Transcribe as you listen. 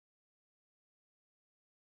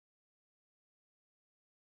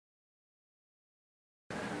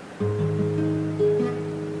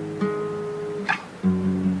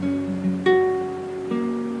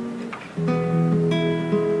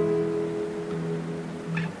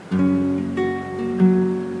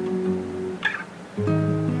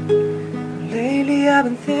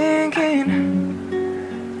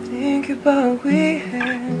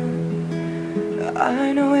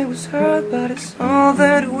was hurt, but it's all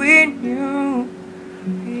that we knew.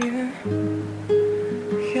 Yeah.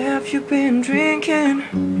 Have you been drinking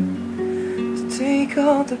to take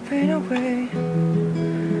all the pain away?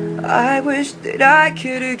 I wish that I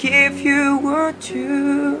could give you what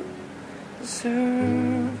you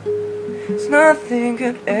deserve. 'Cause nothing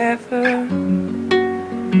could ever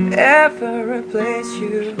replace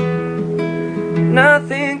you.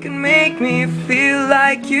 Nothing can make me feel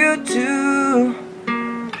like you do.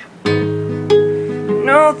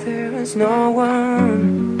 No, there is no one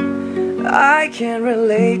I can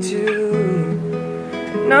relate to.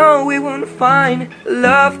 No, we won't find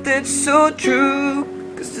love that's so true.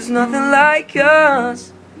 'Cause there's nothing like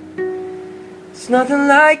us. There's nothing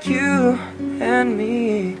like you and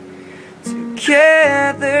me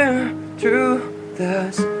together through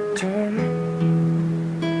the storm.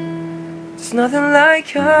 There's nothing like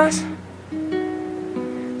us.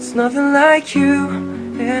 There's nothing like you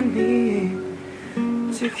and me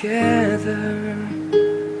together.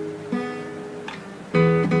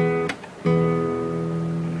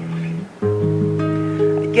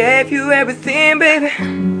 I gave you everything, baby,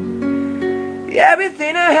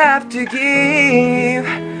 everything I have to give.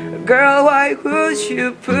 Girl, why would you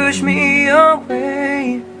push me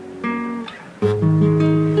away?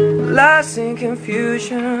 Lost in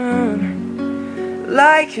confusion,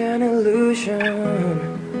 like an illusion.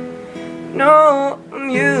 No, I'm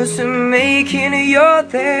used to making your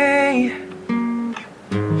day.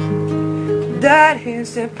 That is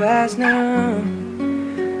the past now.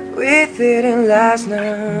 We didn't last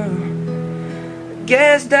now.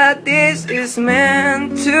 Guess that this is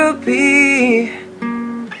meant to be.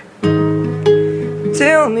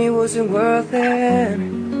 Tell me, was it worth it?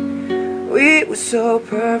 We were so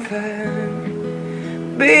perfect.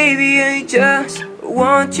 Baby, I just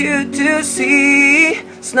want you to see.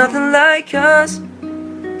 It's nothing like us.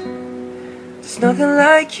 It's nothing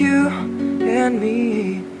like you and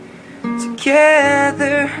me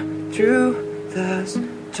together through the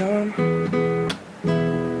storm.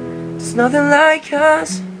 It's nothing like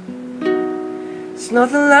us. It's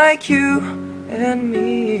nothing like you and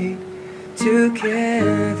me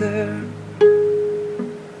together.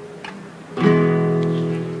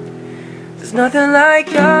 There's nothing like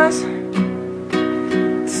us.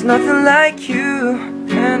 There's nothing like you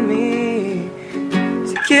and me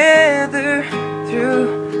together through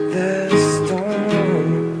the storm.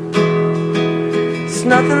 There's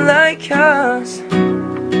nothing like us.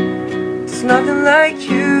 There's nothing like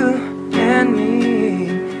you and me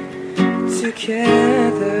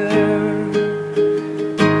together.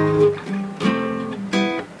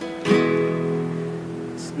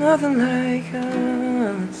 There's nothing like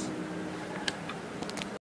us.